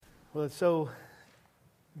Well, it's so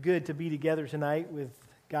good to be together tonight with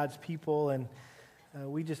God's people, and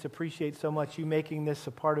we just appreciate so much you making this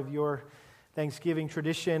a part of your Thanksgiving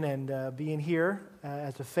tradition and being here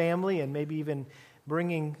as a family, and maybe even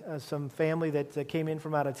bringing some family that came in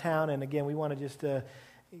from out of town. And again, we want to just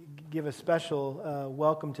give a special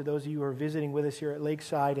welcome to those of you who are visiting with us here at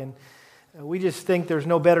Lakeside. And we just think there's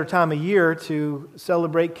no better time of year to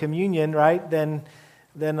celebrate communion, right, than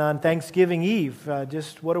on Thanksgiving Eve.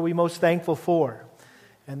 Just what are we most thankful for?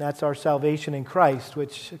 And that's our salvation in Christ,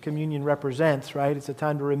 which communion represents, right? It's a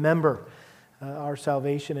time to remember our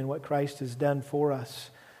salvation and what Christ has done for us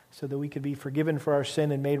so that we could be forgiven for our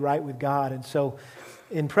sin and made right with God. And so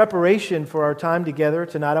in preparation for our time together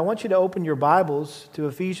tonight, I want you to open your Bibles to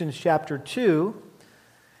Ephesians chapter 2.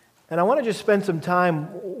 And I want to just spend some time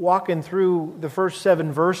walking through the first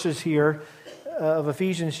 7 verses here of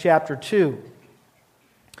Ephesians chapter 2.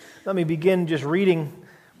 Let me begin just reading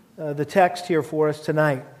the text here for us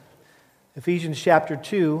tonight. Ephesians chapter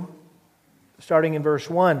 2, starting in verse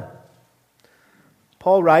 1.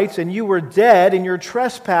 Paul writes, "And you were dead in your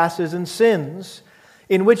trespasses and sins,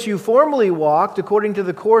 in which you formerly walked according to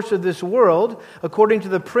the course of this world, according to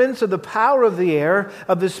the prince of the power of the air,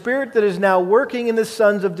 of the spirit that is now working in the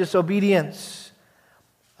sons of disobedience.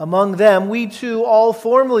 Among them we too all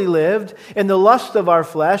formerly lived in the lust of our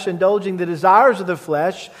flesh, indulging the desires of the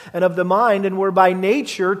flesh and of the mind, and were by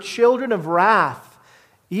nature children of wrath,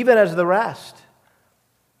 even as the rest.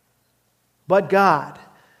 But God,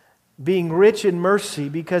 being rich in mercy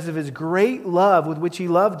because of His great love with which He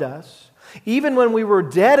loved us, even when we were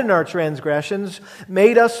dead in our transgressions,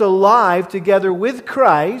 made us alive together with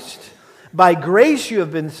Christ. By grace you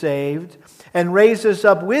have been saved, and raised us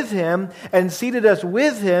up with Him, and seated us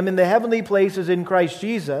with Him in the heavenly places in Christ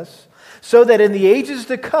Jesus, so that in the ages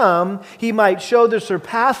to come He might show the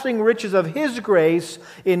surpassing riches of His grace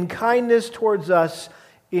in kindness towards us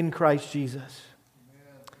in Christ Jesus."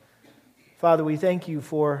 Amen. Father, we thank You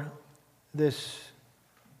for this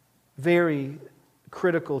very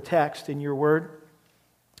critical text in Your Word.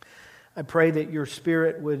 I pray that Your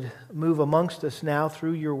Spirit would move amongst us now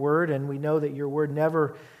through Your Word, and we know that Your Word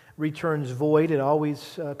never returns void. It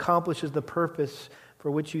always accomplishes the purpose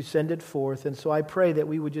for which You send it forth. And so I pray that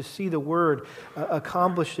we would just see the Word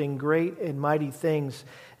accomplishing great and mighty things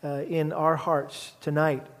in our hearts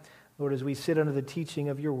tonight. Lord, as we sit under the teaching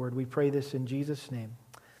of Your Word, we pray this in Jesus' name.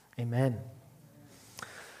 Amen.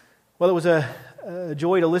 Well, it was a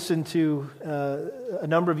joy to listen to a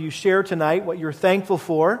number of you share tonight what you're thankful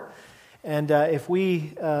for. And if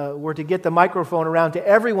we were to get the microphone around to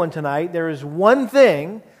everyone tonight, there is one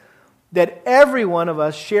thing that every one of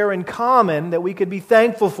us share in common that we could be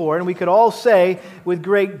thankful for, and we could all say with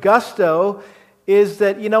great gusto, is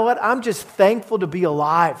that, you know what, I'm just thankful to be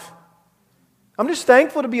alive. I'm just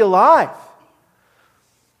thankful to be alive.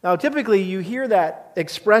 Now, typically you hear that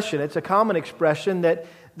expression. It's a common expression that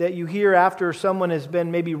you hear after someone has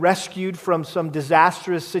been maybe rescued from some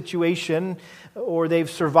disastrous situation, or they've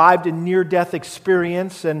survived a near-death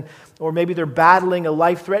experience, or maybe they're battling a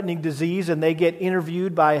life-threatening disease and they get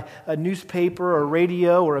interviewed by a newspaper or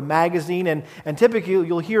radio or a magazine, and typically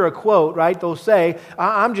you'll hear a quote, right? They'll say,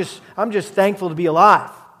 I'm just thankful to be alive.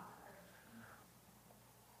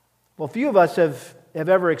 Well, few of us have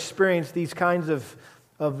ever experienced these kinds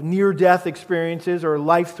of near-death experiences or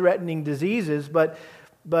life-threatening diseases, but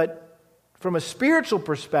from a spiritual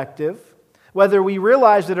perspective, whether we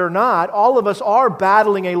realize it or not, all of us are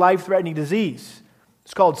battling a life-threatening disease.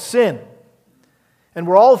 It's called sin. And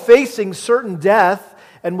we're all facing certain death,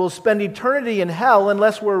 and we'll spend eternity in hell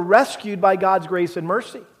unless we're rescued by God's grace and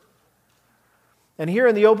mercy. And here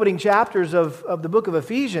in the opening chapters of the book of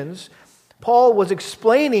Ephesians, Paul was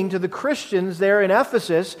explaining to the Christians there in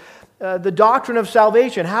Ephesus the doctrine of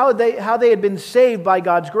salvation, how they had been saved by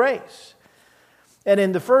God's grace. And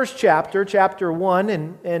in the first chapter, chapter 1,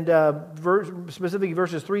 and specifically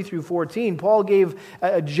verses 3 through 14, Paul gave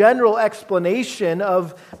a general explanation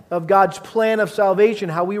of God's plan of salvation,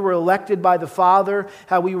 how we were elected by the Father,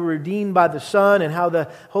 how we were redeemed by the Son, and how the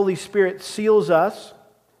Holy Spirit seals us.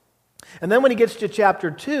 And then when he gets to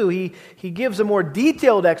chapter 2, he gives a more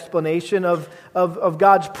detailed explanation of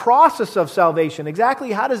God's process of salvation.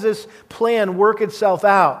 Exactly how does this plan work itself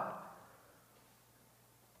out?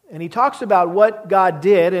 And he talks about what God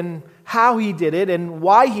did and how He did it and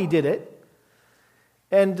why He did it.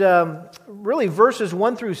 And really verses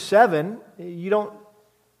 1 through 7,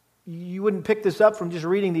 you wouldn't pick this up from just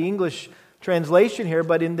reading the English translation here,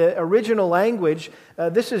 but in the original language,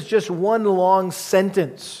 this is just one long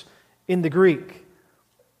sentence in the Greek.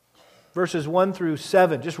 Verses 1 through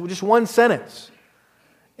 7, just one sentence.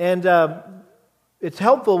 And it's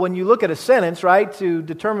helpful when you look at a sentence, right, to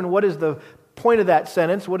determine what is the point of that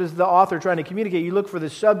sentence, what is the author trying to communicate. You look for the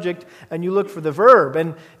subject and you look for the verb.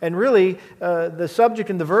 And really, the subject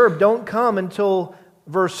and the verb don't come until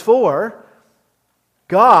verse 4.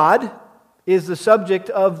 God is the subject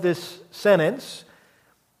of this sentence.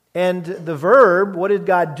 And the verb, what did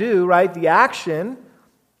God do, right? The action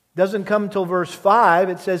doesn't come until verse 5.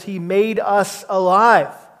 It says He made us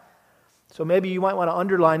alive. So maybe you might want to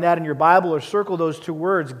underline that in your Bible or circle those two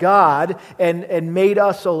words, God and made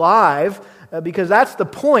us alive, because that's the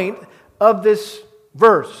point of this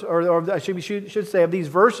verse, or I should say of these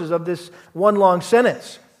verses, of this one long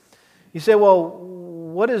sentence. You say, well,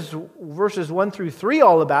 what is verses 1 through 3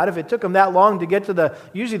 all about? If it took him that long to get to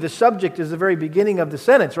usually the subject is the very beginning of the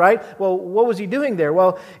sentence, right? Well, what was he doing there?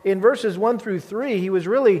 Well, in verses 1 through 3, he was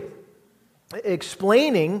really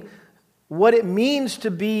explaining what it means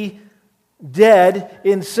to be dead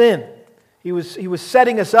in sin. He was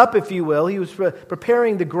setting us up, if you will. He was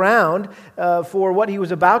preparing the ground for what he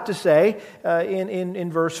was about to say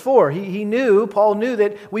in verse 4. Paul knew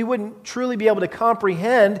that we wouldn't truly be able to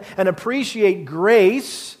comprehend and appreciate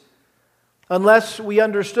grace unless we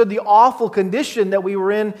understood the awful condition that we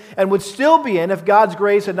were in and would still be in if God's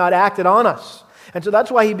grace had not acted on us. And so that's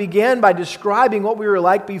why he began by describing what we were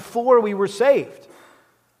like before we were saved.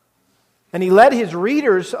 And he led his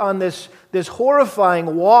readers on this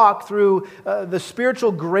horrifying walk through the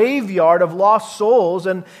spiritual graveyard of lost souls,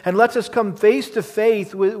 and lets us come face to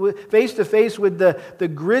face with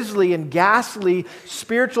the grisly and ghastly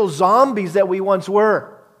spiritual zombies that we once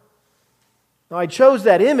were. Now, I chose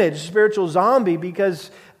that image, spiritual zombie,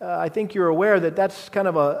 because I think you're aware that that's kind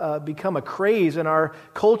of become a craze in our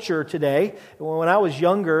culture today. When I was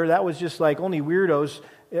younger, that was just like only weirdos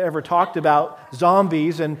ever talked about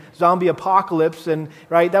zombies and zombie apocalypse, and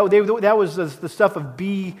right, that was the stuff of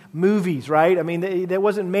B movies, right? I mean, that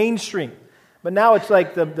wasn't mainstream. But now it's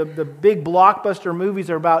like the big blockbuster movies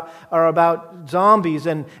are about zombies,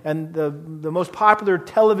 and the most popular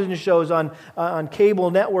television shows on cable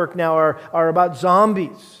network now are about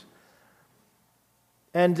zombies.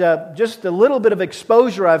 And just a little bit of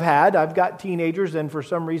exposure I've got teenagers, and for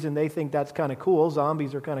some reason they think that's kind of cool.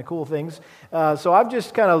 Zombies are kind of cool things. So I've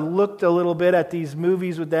just kind of looked a little bit at these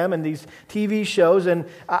movies with them and these TV shows, and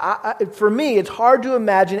for me, it's hard to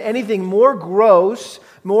imagine anything more gross,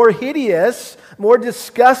 more hideous, more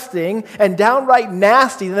disgusting, and downright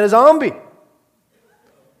nasty than a zombie.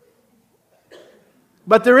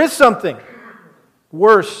 But there is something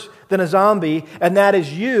worse than a zombie, and that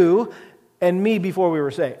is you and me before we were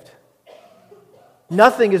saved.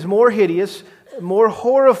 Nothing is more hideous, more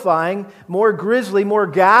horrifying, more grisly, more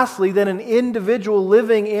ghastly than an individual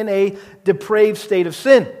living in a depraved state of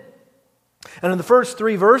sin. And in the first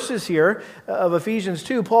 3 verses here of Ephesians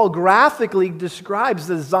 2, Paul graphically describes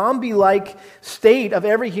the zombie-like state of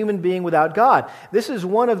every human being without God. This is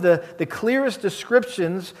one of the clearest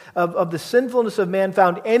descriptions of the sinfulness of man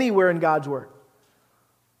found anywhere in God's Word.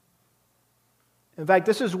 In fact,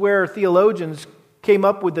 this is where theologians came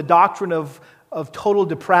up with the doctrine of total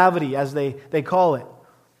depravity, as they call it,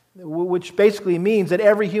 which basically means that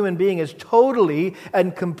every human being is totally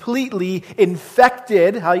and completely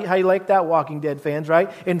infected. How you like that, Walking Dead fans,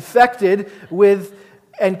 right? Infected with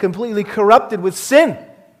and completely corrupted with sin.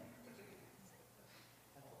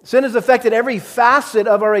 Sin has affected every facet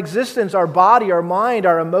of our existence, our body, our mind,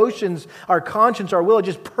 our emotions, our conscience, our will. It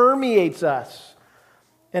just permeates us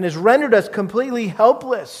and has rendered us completely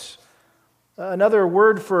helpless. Another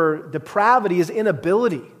word for depravity is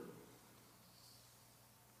inability.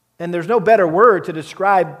 And there's no better word to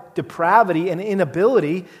describe depravity and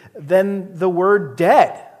inability than the word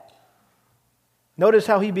dead. Notice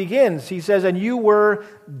how he begins. He says, and you were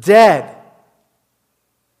dead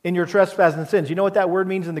in your trespasses and sins. You know what that word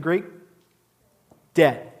means in the Greek?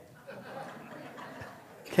 Dead.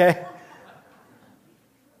 Okay?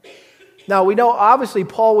 Now, we know obviously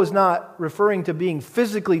Paul was not referring to being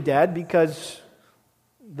physically dead, because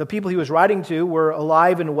the people he was writing to were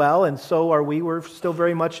alive and well, and so are we. We're still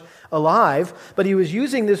very much alive. But he was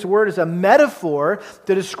using this word as a metaphor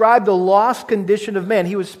to describe the lost condition of man.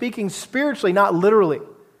 He was speaking spiritually, not literally.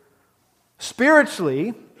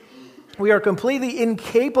 Spiritually, we are completely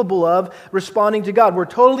incapable of responding to God. We're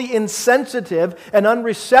totally insensitive and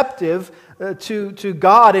unreceptive to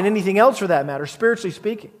God and anything else for that matter, spiritually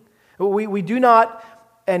speaking. We do not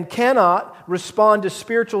and cannot respond to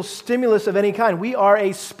spiritual stimulus of any kind. We are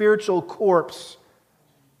a spiritual corpse.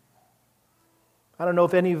 I don't know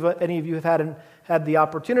if any of you have had the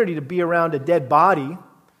opportunity to be around a dead body.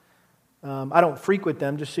 I don't frequent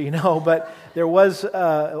them, just so you know, but there was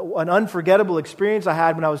an unforgettable experience I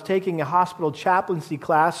had when I was taking a hospital chaplaincy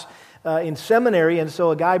class in seminary, and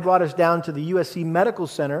so a guy brought us down to the USC Medical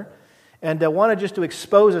Center and wanted just to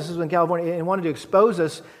expose us, this was in California, and wanted to expose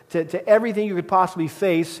us to everything you could possibly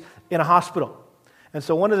face in a hospital. And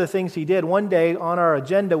so one of the things he did one day on our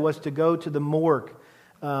agenda was to go to the morgue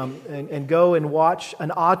and go and watch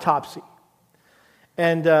an autopsy.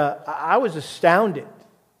 And I was astounded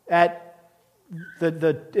at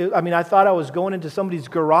I thought I was going into somebody's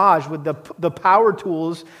garage with the power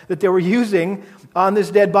tools that they were using on this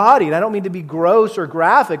dead body. And I don't mean to be gross or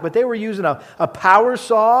graphic, but they were using a power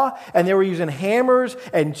saw, and they were using hammers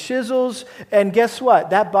and chisels. And guess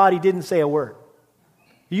what? That body didn't say a word.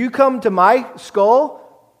 You come to my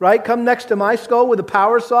skull, right? Come next to my skull with a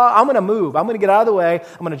power saw, I'm going to move. I'm going to get out of the way.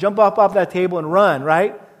 I'm going to jump up off that table and run,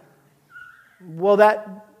 right? Well,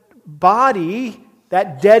 that body,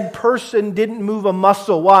 that dead person didn't move a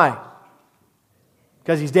muscle. Why?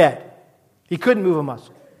 Because he's dead. He couldn't move a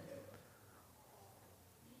muscle.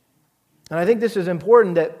 And I think this is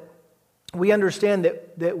important that we understand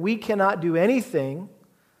that we cannot do anything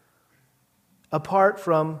apart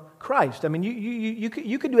from Christ. I mean, you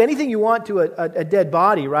could do anything you want to a dead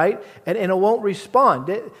body, right? And it won't respond.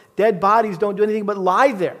 Dead bodies don't do anything but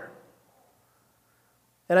lie there.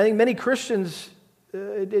 And I think many Christians,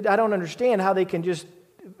 I don't understand how they can just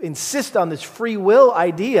insist on this free will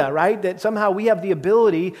idea, right? That somehow we have the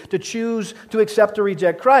ability to choose to accept or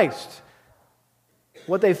reject Christ.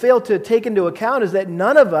 What they fail to take into account is that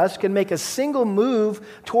none of us can make a single move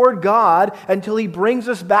toward God until He brings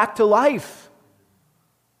us back to life.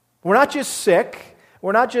 We're not just sick.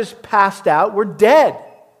 We're not just passed out. We're dead.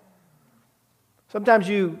 Sometimes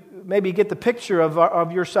you maybe get the picture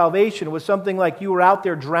of your salvation with something like you were out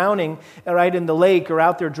there drowning, right, in the lake, or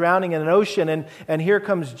out there drowning in an ocean, and here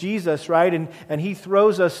comes Jesus, right, and He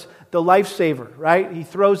throws us the lifesaver, right? He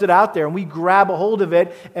throws it out there, and we grab a hold of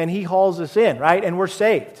it, and He hauls us in, right, and we're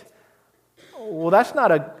saved. Well, that's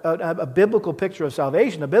not a biblical picture of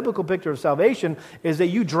salvation. A biblical picture of salvation is that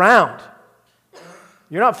you drowned.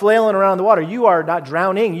 You're not flailing around in the water. You are not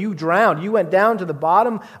drowning. You drowned. You went down to the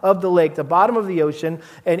bottom of the lake, the bottom of the ocean,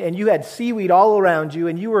 and you had seaweed all around you,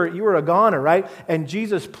 and you were a goner, right? And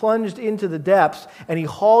Jesus plunged into the depths, and He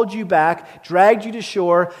hauled you back, dragged you to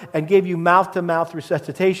shore, and gave you mouth-to-mouth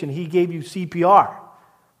resuscitation. He gave you CPR.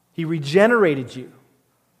 He regenerated you.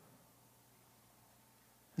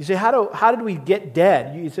 You say, how did we get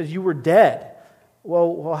dead? He says, you were dead.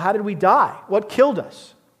 Well, how did we die? What killed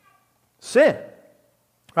us? Sin.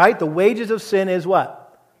 Right? The wages of sin is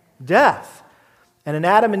what? Death. And in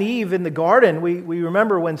Adam and Eve in the garden, we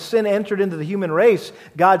remember when sin entered into the human race,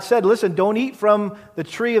 God said, listen, don't eat from the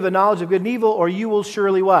tree of the knowledge of good and evil, or you will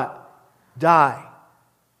surely what? Die.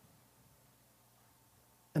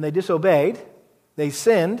 And they disobeyed, they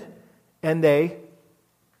sinned, and they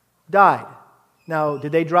died. Now,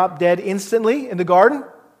 did they drop dead instantly in the garden?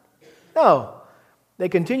 No. They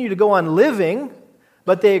continued to go on living,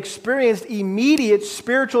 but they experienced immediate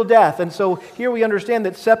spiritual death. And so here we understand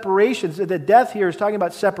that separation, that death here is talking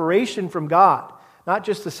about separation from God, not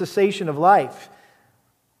just the cessation of life.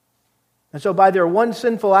 And so by their one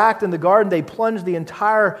sinful act in the garden, they plunged the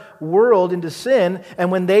entire world into sin. And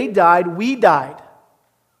when they died, we died.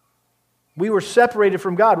 We were separated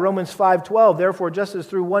from God. Romans 5:12, therefore, just as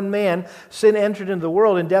through one man sin entered into the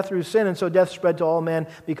world, and death through sin, and so death spread to all men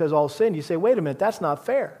because all sinned. You say, wait a minute, that's not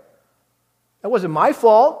fair. That wasn't my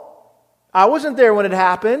fault. I wasn't there when it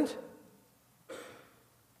happened.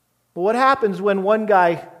 But what happens when one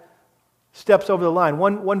guy steps over the line?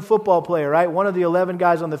 One football player, right? One of the 11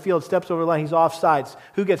 guys on the field steps over the line. He's offsides.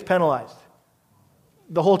 Who gets penalized?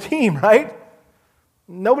 The whole team, right?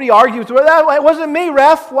 Nobody argues. Well, that wasn't me,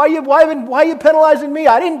 ref. Why are you penalizing me?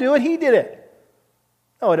 I didn't do it. He did it.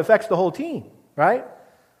 No, it affects the whole team, right?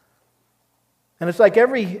 And it's like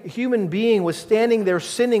every human being was standing there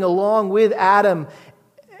sinning along with Adam,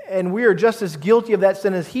 and we are just as guilty of that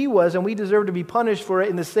sin as he was, and we deserve to be punished for it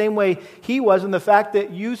in the same way he was, and the fact that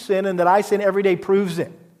you sin and that I sin every day proves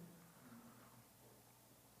it.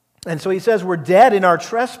 And so he says we're dead in our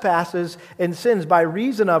trespasses and sins by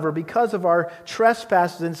reason of or because of our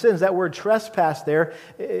trespasses and sins. That word trespass there,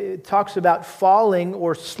 it talks about falling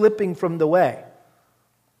or slipping from the way.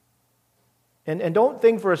 And don't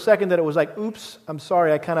think for a second that it was like, oops, I'm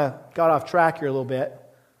sorry, I kind of got off track here a little bit.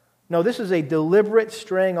 No, this is a deliberate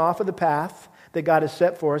straying off of the path that God has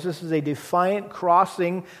set for us. This is a defiant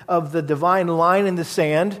crossing of the divine line in the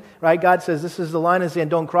sand, right? God says, this is the line in the sand,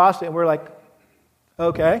 don't cross it. And we're like,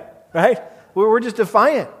 okay, right? We're just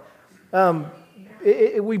defiant.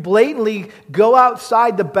 we blatantly go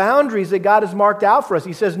outside the boundaries that God has marked out for us.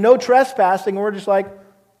 He says no trespassing, and we're just like,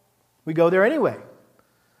 we go there anyway.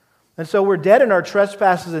 And so we're dead in our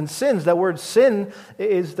trespasses and sins. That word sin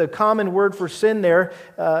is the common word for sin there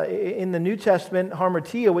in the New Testament,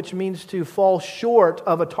 hamartia, which means to fall short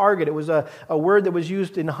of a target. It was a word that was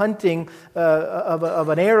used in hunting of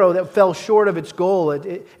an arrow that fell short of its goal.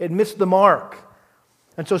 It missed the mark.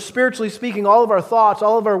 And so spiritually speaking, all of our thoughts,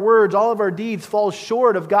 all of our words, all of our deeds fall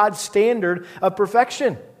short of God's standard of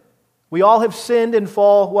perfection. We all have sinned and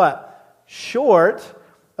fall what? Short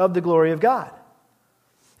of the glory of God.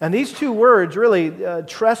 And these two words, really,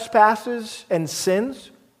 trespasses and sins,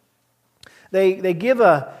 they give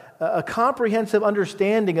a comprehensive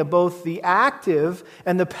understanding of both the active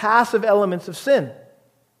and the passive elements of sin.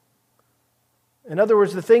 In other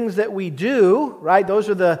words, the things that we do, right, those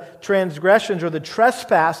are the transgressions or the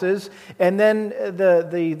trespasses, and then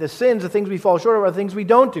the sins, the things we fall short of, are the things we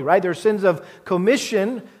don't do, right? There's sins of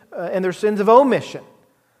commission and there's sins of omission.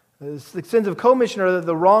 The sins of commission are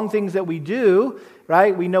the wrong things that we do,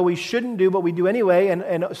 right? We know we shouldn't do, but we do anyway,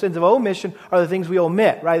 and sins of omission are the things we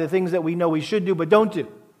omit, right? The things that we know we should do, but don't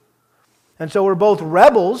do. And so we're both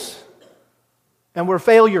rebels and we're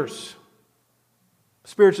failures.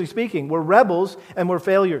 Spiritually speaking, we're rebels and we're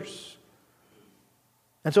failures.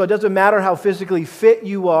 And so it doesn't matter how physically fit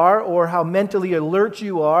you are, or how mentally alert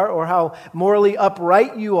you are, or how morally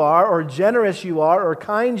upright you are, or generous you are, or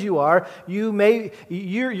kind you are,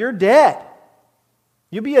 you're dead.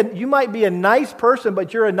 You might be a nice person,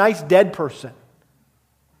 but you're a nice dead person.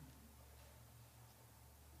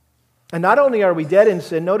 And not only are we dead in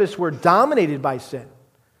sin, notice we're dominated by sin.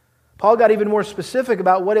 Paul got even more specific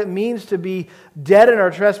about what it means to be dead in our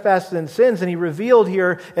trespasses and sins, and he revealed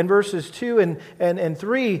here in verses 2 and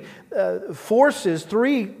 3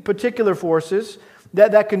 three particular forces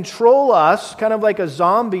that control us, kind of like a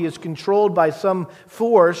zombie is controlled by some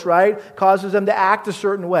force, right? Causes them to act a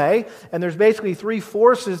certain way. And there's basically three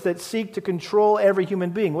forces that seek to control every human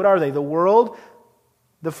being. What are they? The world,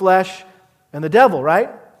 the flesh, and the devil, right?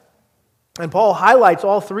 And Paul highlights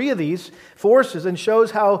all three of these forces and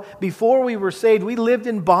shows how before we were saved, we lived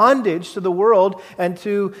in bondage to the world and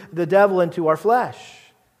to the devil and to our flesh.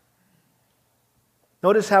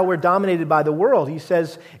 Notice how we're dominated by the world. He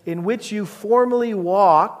says, in which you formerly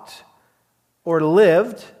walked or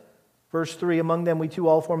lived. Verse 3, among them we too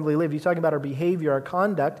all formerly lived. He's talking about our behavior, our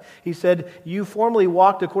conduct. He said, you formerly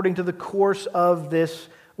walked according to the course of this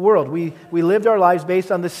world. We lived our lives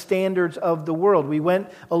based on the standards of the world. We went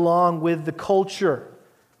along with the culture.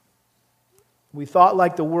 We thought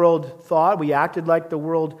like the world thought. We acted like the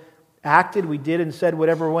world acted. We did and said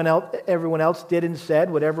whatever everyone else did and said,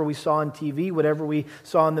 whatever we saw on TV, whatever we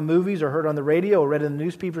saw in the movies or heard on the radio or read in the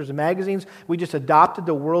newspapers and magazines. We just adopted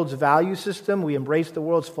the world's value system. We embraced the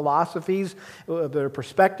world's philosophies, their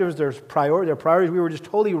perspectives, their priorities. We were just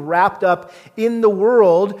totally wrapped up in the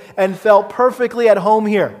world and felt perfectly at home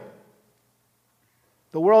here.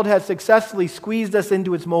 The world has successfully squeezed us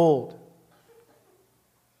into its mold.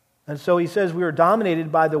 And so he says we were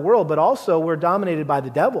dominated by the world, but also we're dominated by the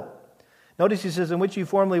devil. Notice he says, in which you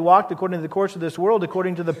formerly walked according to the course of this world,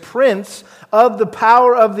 according to the prince of the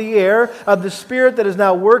power of the air, of the spirit that is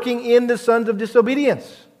now working in the sons of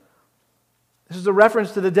disobedience. This is a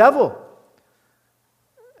reference to the devil,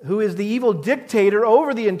 who is the evil dictator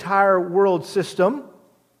over the entire world system.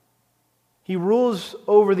 He rules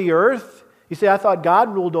over the earth. You say, I thought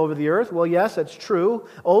God ruled over the earth. Well, yes, that's true.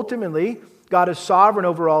 Ultimately, God is sovereign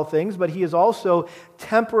over all things, but He has also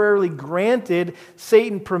temporarily granted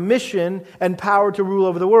Satan permission and power to rule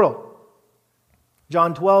over the world.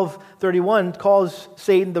 John 12:31 calls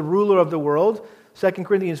Satan the ruler of the world. 2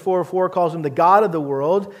 Corinthians 4:4 calls him the God of the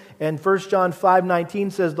world. And 1 John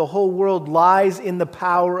 5:19 says the whole world lies in the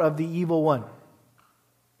power of the evil one.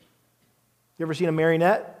 You ever seen a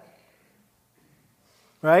marionette?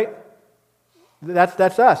 Right?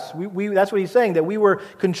 That's us. That's what he's saying, that we were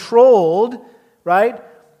controlled, right?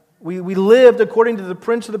 We lived according to the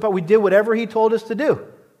prince of the power. We did whatever he told us to do.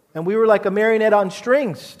 And we were like a marionette on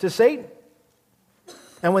strings to Satan.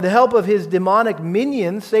 And with the help of his demonic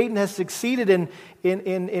minions, Satan has succeeded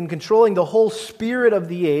in controlling the whole spirit of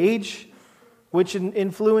the age, which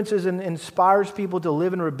influences and inspires people to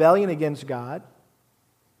live in rebellion against God.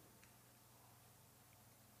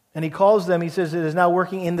 And he calls them, he says, it is now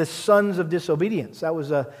working in the sons of disobedience. That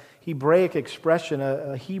was a Hebraic expression,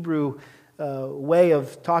 a Hebrew way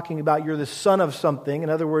of talking about you're the son of something. In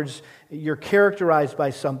other words, you're characterized by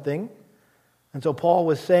something. And so Paul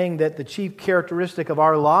was saying that the chief characteristic of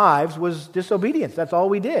our lives was disobedience. That's all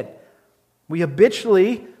we did. We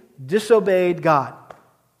habitually disobeyed God.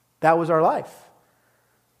 That was our life.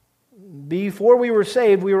 Before we were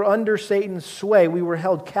saved, we were under Satan's sway. We were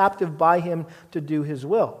held captive by him to do his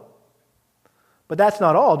will. But that's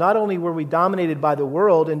not all. Not only were we dominated by the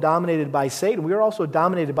world and dominated by Satan, we were also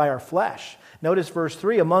dominated by our flesh. Notice verse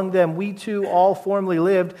 3, among them we too all formerly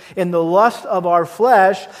lived in the lust of our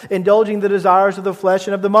flesh, indulging the desires of the flesh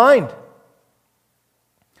and of the mind.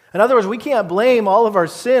 In other words, we can't blame all of our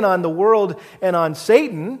sin on the world and on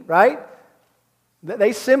Satan, right?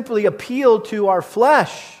 They simply appeal to our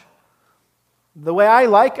flesh. The way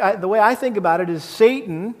I think about it is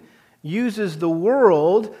Satan uses the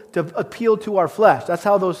world to appeal to our flesh. That's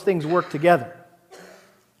how those things work together.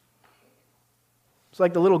 It's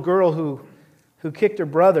like the little girl who kicked her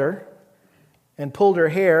brother and pulled her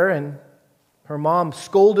hair, and her mom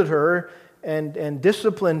scolded her and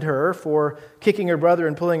disciplined her for kicking her brother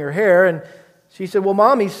and pulling her hair. And she said, well,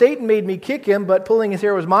 Mommy, Satan made me kick him, but pulling his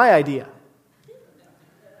hair was my idea.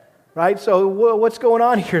 Right? So what's going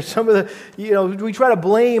on here? We try to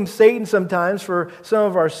blame Satan sometimes for some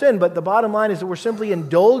of our sin, but the bottom line is that we're simply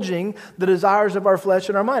indulging the desires of our flesh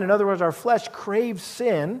and our mind. In other words, our flesh craves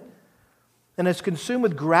sin and is consumed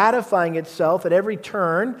with gratifying itself at every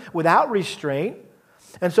turn without restraint.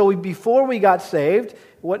 And so before we got saved,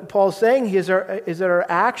 what Paul's saying is that our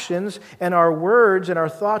actions and our words and our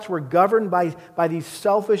thoughts were governed by these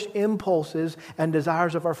selfish impulses and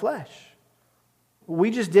desires of our flesh.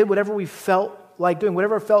 We just did whatever we felt like doing.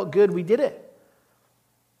 Whatever felt good, we did it.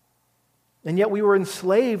 And yet we were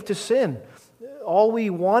enslaved to sin. All we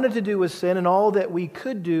wanted to do was sin, and all that we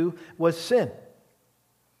could do was sin.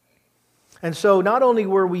 And so not only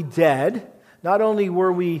were we dead, not only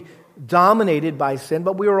were we dominated by sin,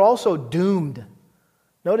 but we were also doomed.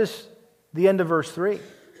 Notice the end of verse 3.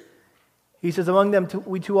 He says, among them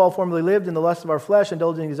we too all formerly lived in the lust of our flesh,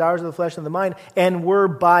 indulging the desires of the flesh and the mind, and were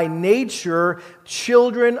by nature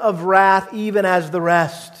children of wrath, even as the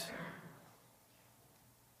rest.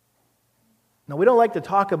 Now, we don't like to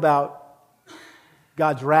talk about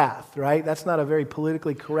God's wrath, right? That's not a very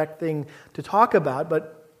politically correct thing to talk about,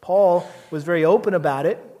 but Paul was very open about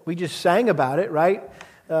it. We just sang about it, right,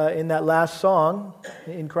 in that last song,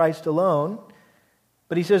 In Christ Alone.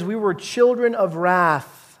 But he says we were children of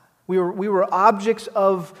wrath. We were objects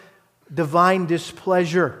of divine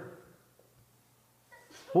displeasure.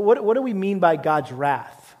 Well, what do we mean by God's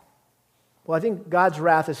wrath? Well, I think God's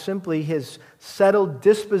wrath is simply His settled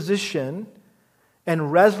disposition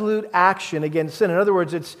and resolute action against sin. In other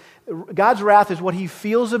words, God's wrath is what He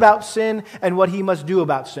feels about sin and what He must do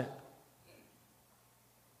about sin.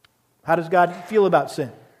 How does God feel about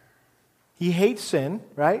sin? He hates sin,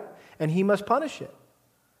 right? And He must punish it.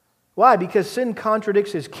 Why? Because sin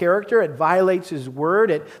contradicts His character, it violates His word,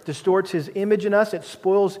 it distorts His image in us, it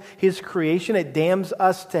spoils His creation, it damns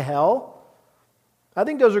us to hell. I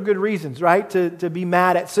think those are good reasons, right, to be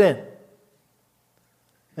mad at sin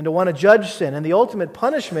and to want to judge sin. And the ultimate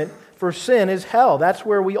punishment for sin is hell. That's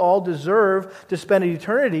where we all deserve to spend an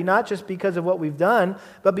eternity, not just because of what we've done,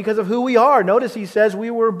 but because of who we are. Notice he says we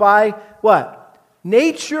were by what?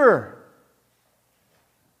 Nature.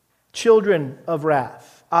 Children of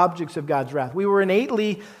wrath. Objects of God's wrath. We were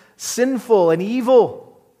innately sinful and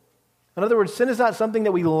evil. In other words, sin is not something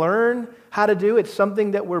that we learn how to do. It's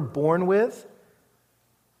something that we're born with.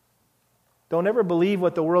 Don't ever believe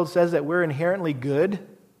what the world says, that we're inherently good.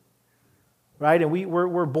 Right? And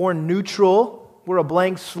we're born neutral. We're a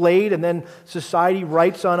blank slate, and then society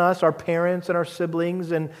writes on us, our parents and our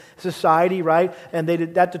siblings and society, right? And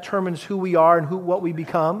that determines who we are and what we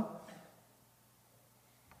become.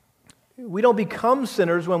 We don't become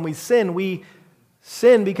sinners when we sin. We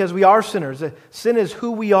sin because we are sinners. Sin is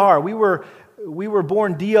who we are. We were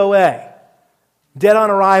born DOA, dead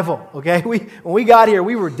on arrival. Okay, when we got here,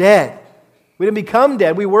 we were dead. We didn't become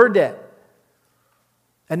dead. We were dead.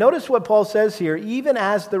 And notice what Paul says here: even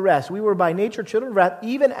as the rest, we were by nature children of wrath,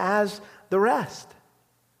 even as the rest.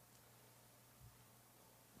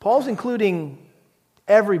 Paul's including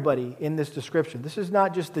everybody in this description. This is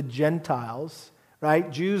not just the Gentiles.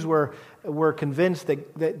 Right? Jews were convinced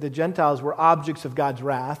that the Gentiles were objects of God's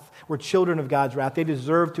wrath, were children of God's wrath. They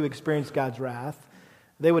deserved to experience God's wrath.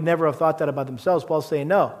 They would never have thought that about themselves. Paul's saying,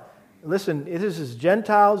 no, listen, this is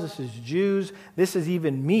Gentiles, this is Jews, this is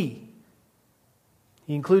even me.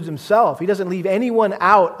 He includes himself. He doesn't leave anyone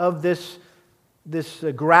out of this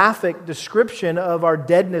graphic description of our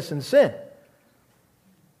deadness and sin.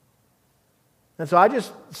 And so I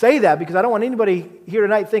just say that because I don't want anybody here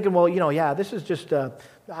tonight thinking, well, this is just,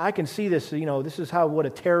 I can see this, this is what a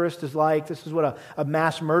terrorist is like, this is what a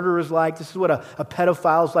mass murderer is like, this is what a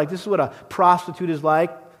pedophile is like, this is what a prostitute is like.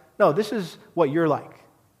 No, this is what you're like.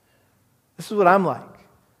 This is what I'm like.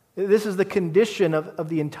 This is the condition of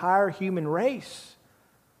the entire human race.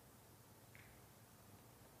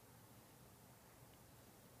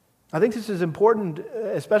 I think this is important,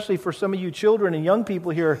 especially for some of you children and young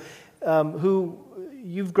people here who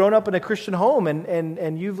you've grown up in a Christian home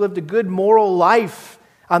and you've lived a good moral life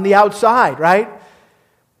on the outside, right?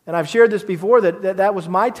 And I've shared this before, that was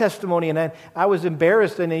my testimony, and I was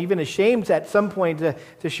embarrassed and even ashamed at some point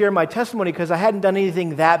to share my testimony because I hadn't done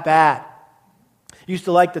anything that bad. Used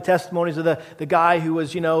to like the testimonies of the guy who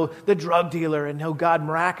was, the drug dealer and how God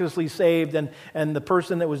miraculously saved, and the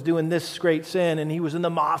person that was doing this great sin, and he was in the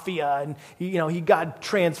mafia, and he God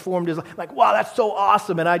transformed his life. Like, wow, that's so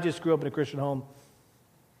awesome. And I just grew up in a Christian home,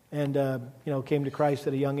 and came to Christ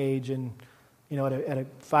at a young age, and at a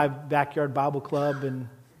 5 backyard Bible club, and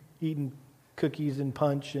eating cookies and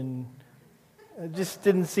punch, and it just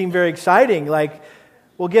didn't seem very exciting. Like,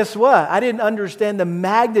 well, guess what? I didn't understand the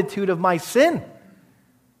magnitude of my sin.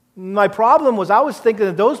 My problem was I was thinking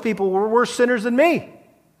that those people were worse sinners than me.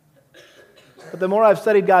 But the more I've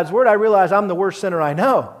studied God's Word, I realize I'm the worst sinner I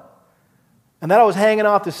know. And that I was hanging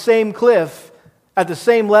off the same cliff at the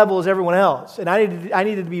same level as everyone else. And I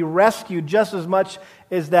needed to be rescued just as much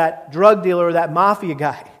as that drug dealer or that mafia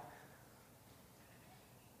guy.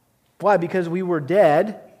 Why? Because we were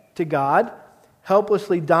dead to God,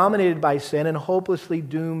 helplessly dominated by sin, and hopelessly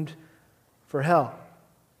doomed for hell.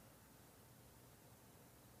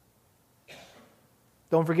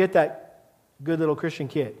 Don't forget that good little Christian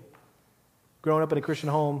kid, growing up in a Christian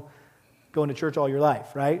home, going to church all your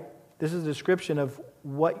life, right? This is a description of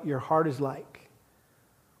what your heart is like.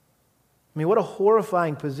 I mean, what a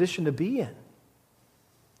horrifying position to be in.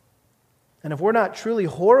 And if we're not truly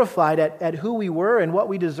horrified at who we were and what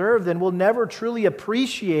we deserve, then we'll never truly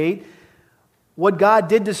appreciate what God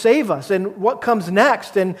did to save us and what comes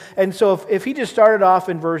next. And so if he just started off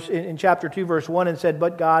in chapter 2, verse 1 and said,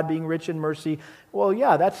 but God being rich in mercy, well,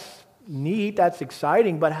 yeah, that's neat, that's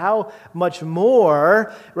exciting, but how much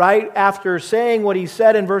more, right? After saying what he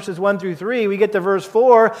said in verses 1 through 3, we get to verse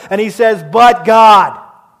 4, and he says, but God.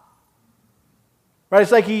 Right?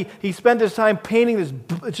 It's like he spent his time painting this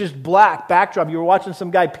just black backdrop. You were watching some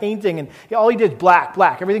guy painting, and all he did is black.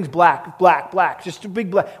 Everything's black. Just a big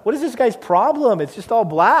black. What is this guy's problem? It's just all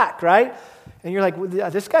black, right? And you're like, well,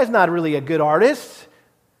 this guy's not really a good artist.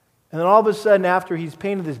 And then all of a sudden, after he's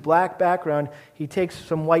painted this black background, he takes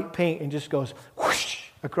some white paint and just goes whoosh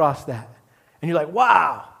across that. And you're like,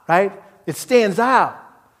 wow, right? It stands out.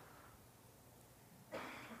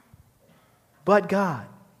 But God.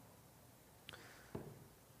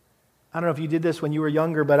 I don't know if you did this when you were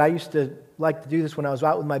younger, but I used to like to do this when I was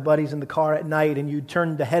out with my buddies in the car at night, and you'd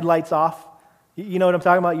turn the headlights off. You know what I'm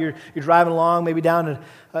talking about? You're driving along, maybe down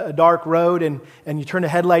a dark road, and you turn the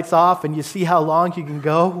headlights off, and you see how long you can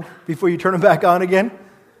go before you turn them back on again.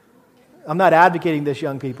 I'm not advocating this,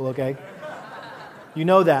 young people, okay? You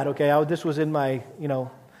know that, okay? This was in my,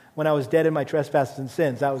 when I was dead in my trespasses and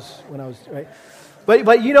sins. That was when I was, right?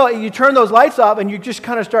 But you turn those lights off, and you just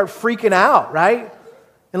kind of start freaking out, right?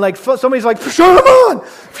 And like somebody's like, shut them on!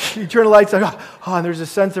 You turn the lights on, and there's a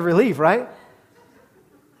sense of relief, right?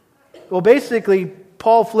 Well, basically,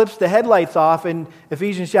 Paul flips the headlights off in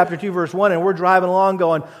Ephesians chapter 2, verse 1, and we're driving along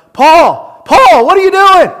going, Paul, what are you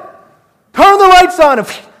doing? Turn the lights on! And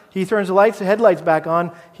he turns the headlights back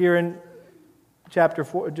on here in chapter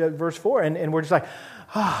 4, verse 4, and we're just like,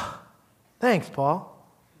 thanks, Paul.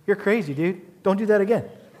 You're crazy, dude. Don't do that again.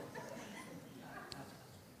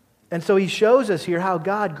 And so he shows us here how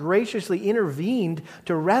God graciously intervened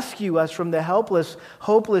to rescue us from the helpless,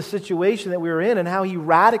 hopeless situation that we were in, and how he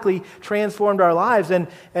radically transformed our lives. And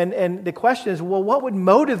the question is, well, what would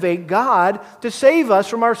motivate God to save us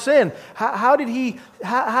from our sin? How did he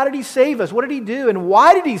save us? What did he do? And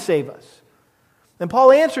why did he save us? And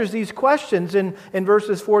Paul answers these questions in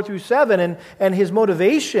verses 4 through 7, and his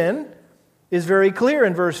motivation is very clear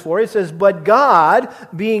in verse 4. It says, but God,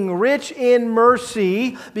 being rich in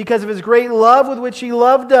mercy, because of his great love with which he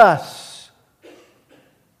loved us,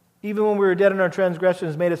 even when we were dead in our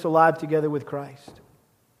transgressions, made us alive together with Christ.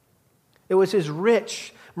 It was his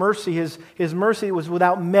rich mercy. His mercy was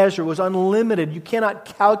without measure, was unlimited. You cannot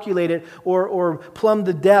calculate it or plumb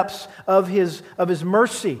the depths of his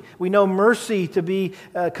mercy. We know mercy to be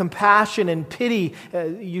compassion and pity.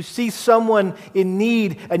 You see someone in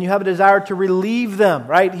need and you have a desire to relieve them,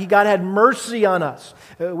 right? God had mercy on us.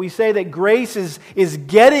 We say that grace is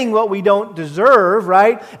getting what we don't deserve,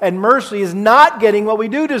 right? And mercy is not getting what we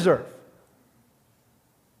do deserve.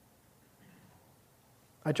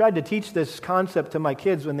 I tried to teach this concept to my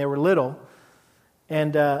kids when they were little,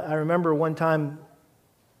 and I remember one time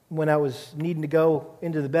when I was needing to go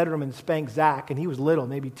into the bedroom and spank Zach, and he was little,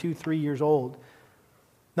 maybe 2, 3 years old.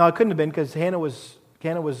 No, it couldn't have been because Hannah was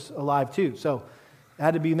alive too. So it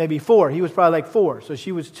had to be maybe 4. He was probably like 4. So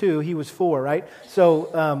she was 2, he was 4, right?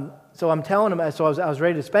 So I'm telling him, so I was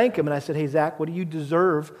ready to spank him, and I said, "Hey, Zach, what do you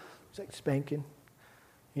deserve?" He's like, "Spanking."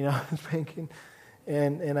 Spanking.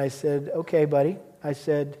 And I said, "Okay, buddy." I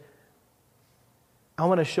said, "I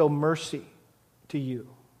want to show mercy to you.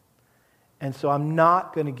 And so I'm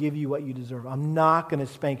not going to give you what you deserve. I'm not going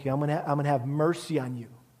to spank you. I'm going to have mercy on you."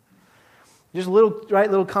 Just a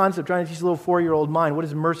little concept, trying to teach a little 4-year-old mind. What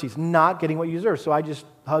is mercy? It's not getting what you deserve. So I just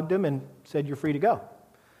hugged him and said, "You're free to go."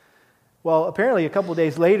 Well, apparently a couple of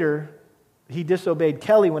days later, he disobeyed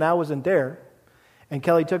Kelly when I wasn't there. And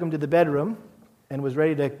Kelly took him to the bedroom and was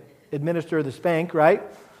ready to administer the spank, right?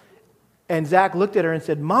 And Zach looked at her and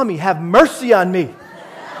said, "Mommy, have mercy on me."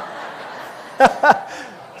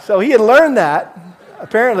 So he had learned that,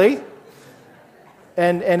 apparently.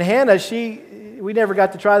 And Hannah, we never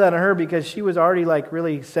got to try that on her because she was already like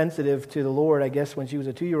really sensitive to the Lord, I guess, when she was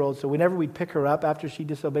a 2-year-old. So whenever we'd pick her up after she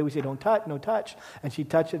disobeyed, we'd say, "Don't touch, no touch." And she'd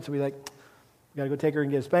touch it, so we got to go take her and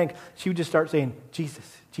get a spank. She would just start saying,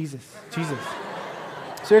 "Jesus, Jesus, Jesus."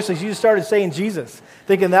 Seriously, she just started saying Jesus,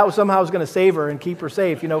 thinking that was somehow going to save her and keep her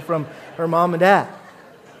safe, from her mom and dad.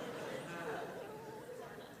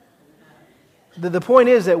 The point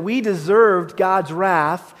is that we deserved God's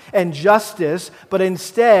wrath and justice, but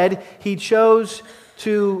instead He chose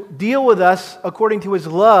to deal with us according to His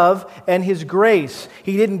love and His grace.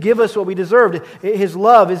 He didn't give us what we deserved. His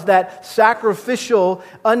love is that sacrificial,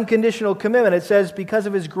 unconditional commitment. It says, because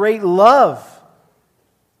of His great love.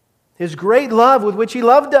 His great love with which He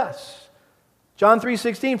loved us. John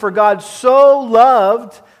 3:16, for God so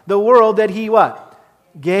loved the world that He what?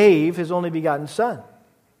 Gave His only begotten Son.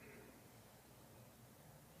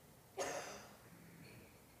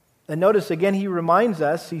 And notice again, He reminds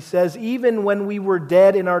us, He says, even when we were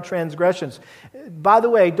dead in our transgressions. By the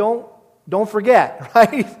way, don't forget,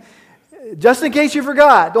 right? Just in case you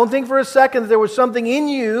forgot, don't think for a second that there was something in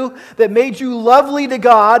you that made you lovely to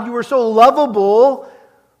God. You were so lovable.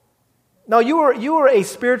 No, you were a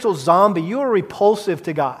spiritual zombie. You were repulsive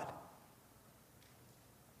to God.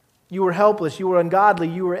 You were helpless. You were ungodly.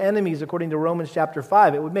 You were enemies, according to Romans chapter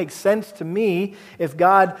 5. It would make sense to me if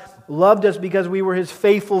God loved us because we were His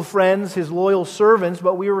faithful friends, His loyal servants,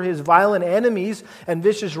 but we were His violent enemies and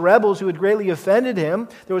vicious rebels who had greatly offended Him.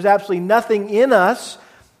 There was absolutely nothing in us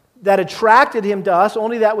that attracted Him to us,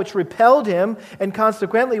 only that which repelled Him, and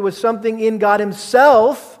consequently was something in God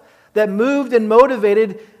Himself that moved and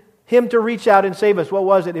motivated Him to reach out and save us. What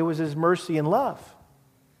was it? It was His mercy and love.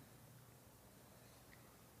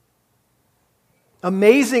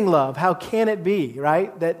 Amazing love. How can it be,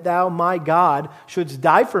 right? That thou, my God, shouldst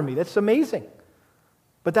die for me. That's amazing.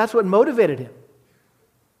 But that's what motivated Him,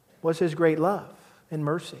 was His great love and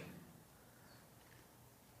mercy.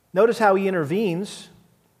 Notice how He intervenes.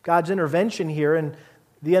 God's intervention here in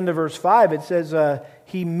the end of verse 5. It says,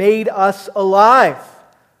 He made us alive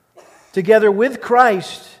together with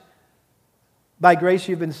Christ. By grace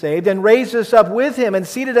you've been saved, and raised us up with Him and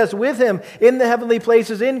seated us with Him in the heavenly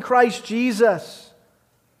places in Christ Jesus.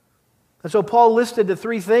 And so Paul listed the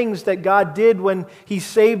 3 things that God did when He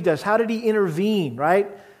saved us. How did He intervene, right?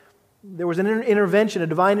 There was an intervention, a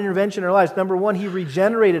divine intervention in our lives. Number 1, He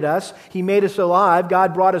regenerated us. He made us alive.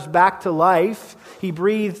 God brought us back to life. He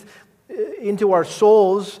breathed into our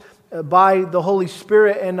souls by the Holy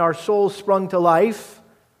Spirit, and our souls sprung to life.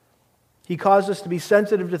 He caused us to be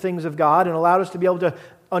sensitive to things of God and allowed us to be able to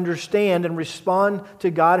understand and respond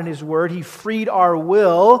to God and His Word. He freed our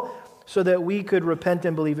will so that we could repent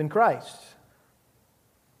and believe in Christ.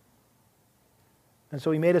 And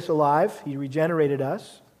so He made us alive. He regenerated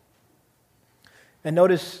us. And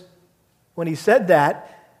notice when He said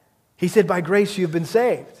that, He said, by grace you've been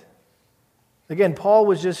saved. Again, Paul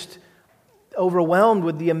was just overwhelmed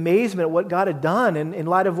with the amazement of what God had done, and in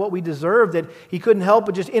light of what we deserved, that he couldn't help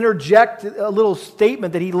but just interject a little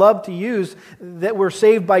statement that he loved to use, that we're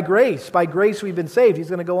saved by grace. By grace we've been saved. He's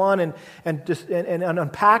going to go on and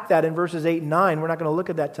unpack that in verses 8 and 9. We're not going to look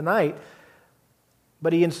at that tonight.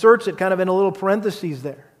 But he inserts it kind of in a little parentheses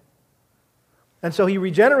there. And so He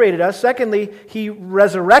regenerated us. Secondly, He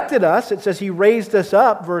resurrected us. It says He raised us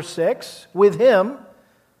up, verse 6, with Him.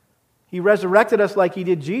 He resurrected us like He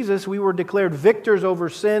did Jesus. We were declared victors over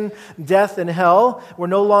sin, death, and hell. We're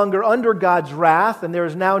no longer under God's wrath, and there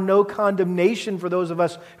is now no condemnation for those of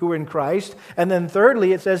us who are in Christ. And then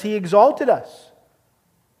thirdly, it says He exalted us.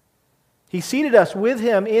 He seated us with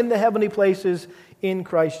Him in the heavenly places in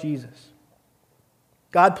Christ Jesus.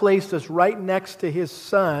 God placed us right next to His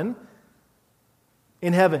Son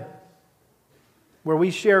in heaven, where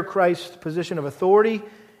we share Christ's position of authority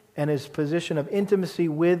and His position of intimacy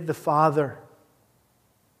with the Father.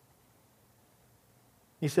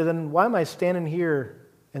 He said, then why am I standing here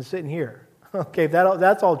and sitting here? Okay, if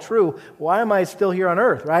that's all true, why am I still here on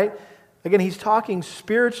earth, right? Again, he's talking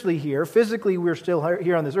spiritually here. Physically, we're still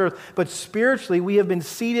here on this earth, but spiritually, we have been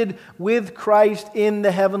seated with Christ in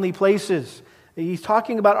the heavenly places. He's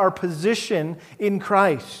talking about our position in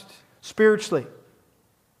Christ, spiritually.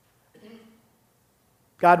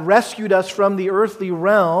 God rescued us from the earthly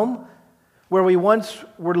realm where we once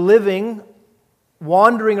were living,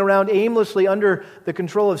 wandering around aimlessly under the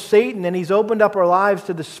control of Satan, and He's opened up our lives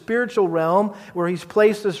to the spiritual realm where He's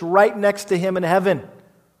placed us right next to Him in heaven.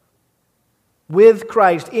 With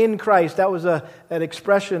Christ, in Christ. That was an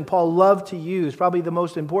expression Paul loved to use, probably the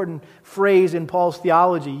most important phrase in Paul's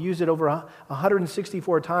theology. He used it over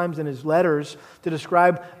 164 times in his letters to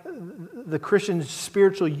describe the Christian's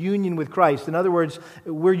spiritual union with Christ. In other words,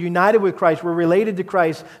 we're united with Christ, we're related to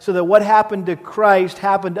Christ, so that what happened to Christ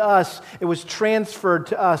happened to us. It was transferred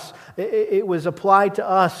to us. It was applied to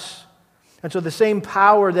us. And so the same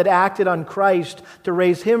power that acted on Christ to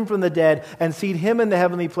raise Him from the dead and seat Him in the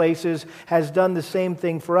heavenly places has done the same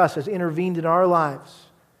thing for us, has intervened in our lives.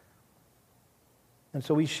 And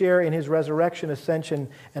so we share in His resurrection, ascension,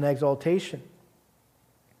 and exaltation.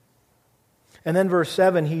 And then verse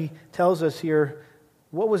 7, he tells us here,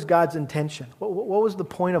 what was God's intention? What was the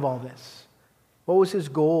point of all this? What was His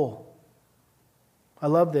goal? I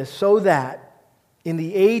love this. So that in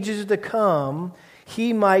the ages to come,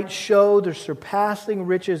 He might show the surpassing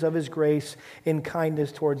riches of His grace in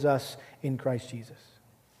kindness towards us in Christ Jesus.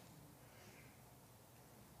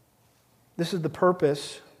 This is the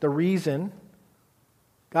purpose, the reason.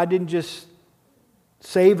 God didn't just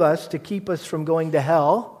save us to keep us from going to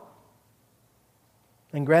hell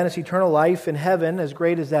and grant us eternal life in heaven, as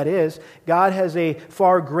great as that is. God has a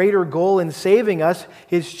far greater goal in saving us.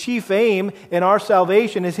 His chief aim in our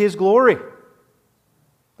salvation is His glory.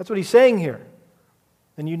 That's what He's saying here.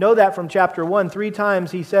 And you know that from chapter 1. 3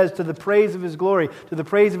 times He says, to the praise of His glory, to the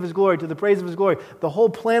praise of His glory, to the praise of His glory. The whole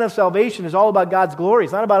plan of salvation is all about God's glory.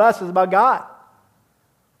 It's not about us, it's about God.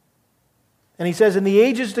 And He says, in the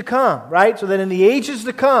ages to come, right? So that in the ages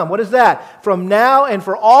to come, what is that? From now and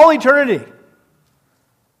for all eternity,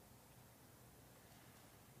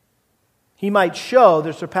 He might show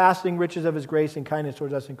the surpassing riches of His grace and kindness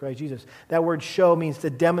towards us in Christ Jesus. That word show means to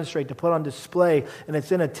demonstrate, to put on display. And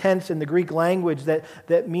it's in a tense in the Greek language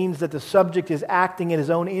that means that the subject is acting in his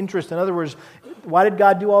own interest. In other words, why did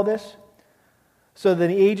God do all this? So that in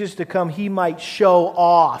the ages to come, He might show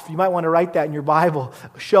off. You might want to write that in your Bible.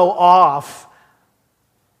 Show off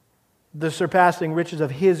the surpassing riches of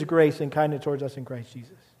His grace and kindness towards us in Christ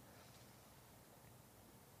Jesus.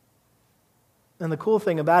 And the cool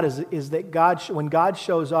thing about it is that when God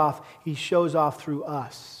shows off, He shows off through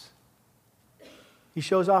us. He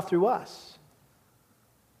shows off through us.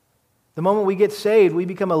 The moment we get saved, we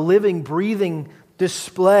become a living, breathing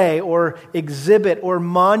display or exhibit or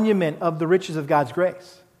monument of the riches of God's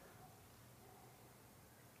grace.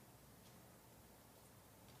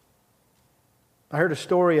 I heard a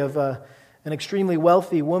story of an extremely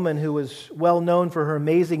wealthy woman who was well known for her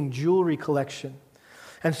amazing jewelry collection.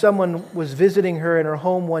 And someone was visiting her in her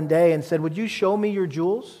home one day and said, "Would you show me your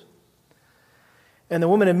jewels?" And the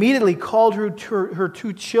woman immediately called her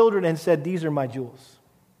 2 children and said, "These are my jewels."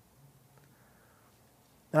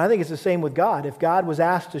 And I think it's the same with God. If God was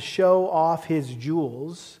asked to show off His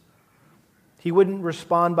jewels, He wouldn't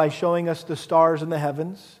respond by showing us the stars in the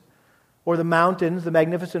heavens, or the mountains, the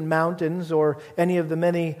magnificent mountains, or any of the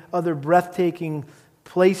many other breathtaking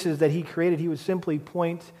places that He created. He would simply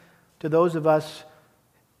point to those of us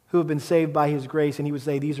who have been saved by His grace, and He would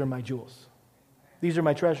say, "These are my jewels. These are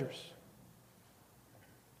my treasures."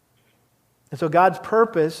 And so God's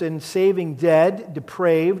purpose in saving dead,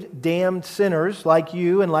 depraved, damned sinners like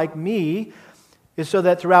you and like me is so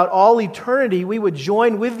that throughout all eternity we would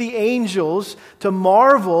join with the angels to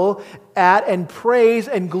marvel at and praise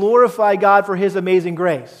and glorify God for His amazing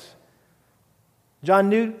grace. John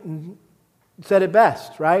Newton said it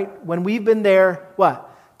best, right? When we've been there,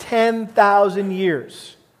 10,000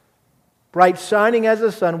 years. Bright shining as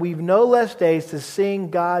the sun, we've no less days to sing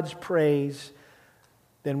God's praise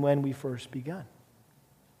than when we first begun.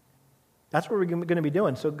 That's what we're going to be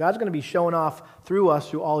doing. So God's going to be showing off through us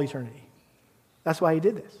through all eternity. That's why He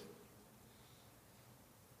did this.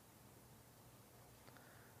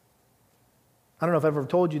 I don't know if I've ever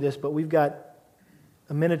told you this, but we've got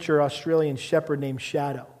a miniature Australian shepherd named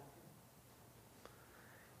Shadow.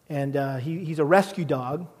 And he's a rescue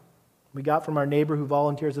dog. We got from our neighbor who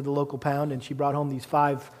volunteers at the local pound, and she brought home these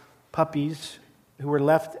 5 puppies who were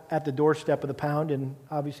left at the doorstep of the pound, and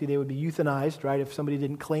obviously they would be euthanized, right, if somebody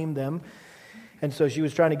didn't claim them. And so she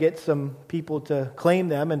was trying to get some people to claim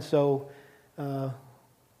them, and so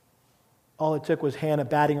all it took was Hannah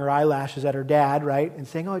batting her eyelashes at her dad, right, and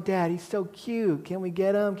saying, "Oh, Dad, he's so cute. Can we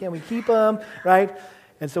get him? Can we keep him?" Right?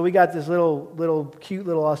 And so we got this little cute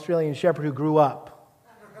little Australian shepherd who grew up.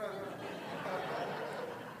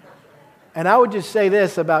 And I would just say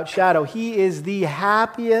this about Shadow. He is the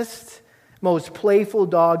happiest, most playful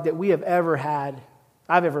dog that we have ever had,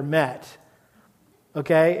 I've ever met.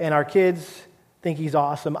 Okay? And our kids think he's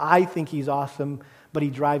awesome. I think he's awesome, but he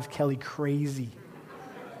drives Kelly crazy.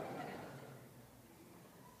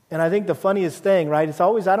 And I think the funniest thing, right, it's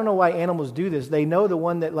always, I don't know why animals do this. They know the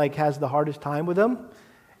one that like has the hardest time with them.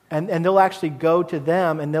 And they'll actually go to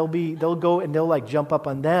them, and they'll go and they'll like jump up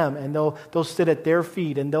on them, and they'll sit at their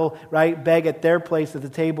feet, and they'll, right, beg at their place at the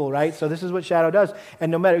table, right? So this is what Shadow does.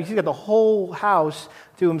 And no matter, he's got the whole house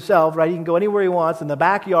to himself, right? He can go anywhere he wants in the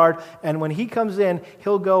backyard, and when he comes in,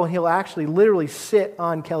 he'll go and he'll actually literally sit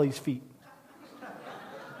on Kelly's feet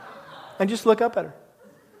and just look up at her.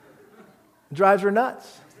 It drives her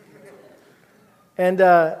nuts. And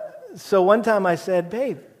so one time I said,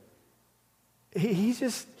 "Babe, he's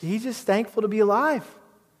just thankful to be alive.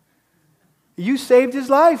 You saved his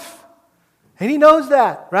life. And he knows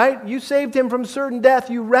that, right? You saved him from certain death.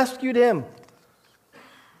 You rescued him."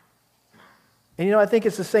 And I think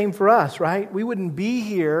it's the same for us, right? We wouldn't be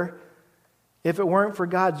here if it weren't for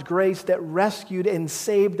God's grace that rescued and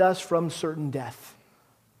saved us from certain death.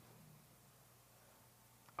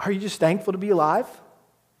 Are you just thankful to be alive?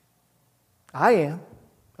 I am.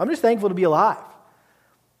 I'm just thankful to be alive.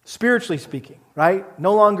 Spiritually speaking, right?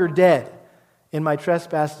 No longer dead in my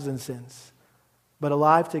trespasses and sins, but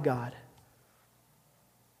alive to God.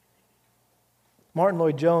 Martin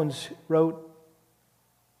Lloyd-Jones wrote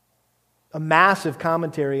a massive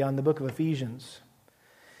commentary on the book of Ephesians.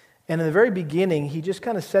 And in the very beginning, he just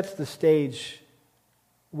kind of sets the stage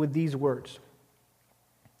with these words.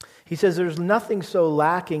 He says, "There's nothing so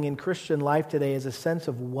lacking in Christian life today as a sense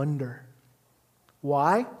of wonder."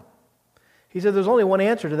 Why? He said there's only one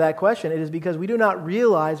answer to that question. It is because we do not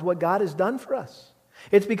realize what God has done for us.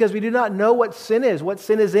 It's because we do not know what sin is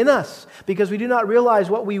in us, because we do not realize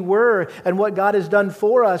what we were and what God has done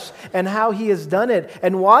for us and how He has done it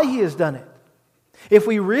and why He has done it. If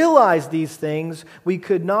we realize these things, we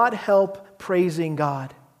could not help praising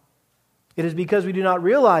God. It is because we do not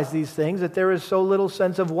realize these things that there is so little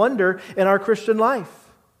sense of wonder in our Christian life.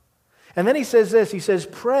 And then he says this, he says,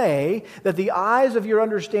 "Pray that the eyes of your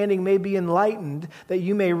understanding may be enlightened, that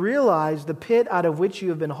you may realize the pit out of which you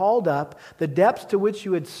have been hauled up, the depths to which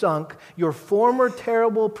you had sunk, your former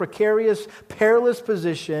terrible, precarious, perilous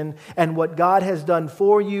position, and what God has done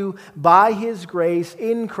for you by His grace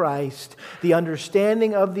in Christ. The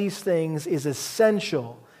understanding of these things is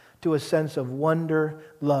essential to a sense of wonder,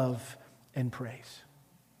 love, and praise."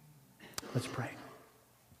 Let's pray.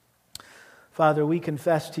 Father, we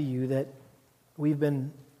confess to You that we've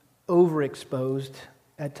been overexposed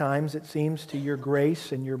at times, it seems, to Your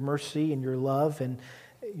grace and Your mercy and Your love and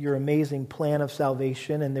Your amazing plan of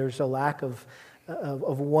salvation, and there's a lack of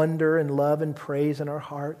wonder and love and praise in our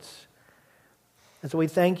hearts. And so we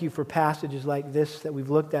thank You for passages like this that we've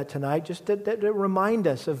looked at tonight, just that remind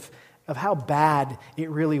us of how bad it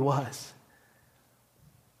really was.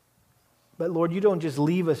 But Lord, You don't just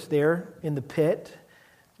leave us there in the pit,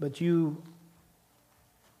 but You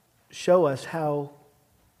show us how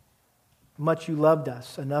much You loved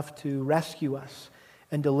us enough to rescue us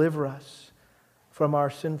and deliver us from our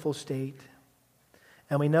sinful state.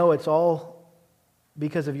 And we know it's all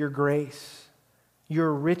because of Your grace,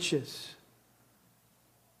 Your riches,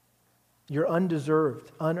 Your undeserved,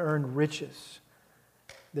 unearned riches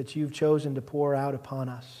that You've chosen to pour out upon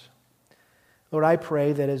us. Lord, I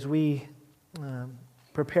pray that as we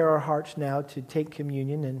prepare our hearts now to take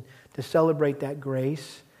communion and to celebrate that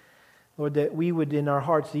grace, Lord, that we would in our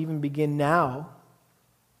hearts even begin now,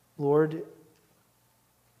 Lord,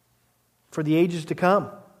 for the ages to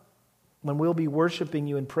come, when we'll be worshiping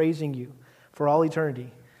You and praising You for all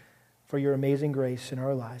eternity, for Your amazing grace in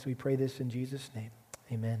our lives. We pray this in Jesus' name.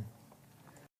 Amen.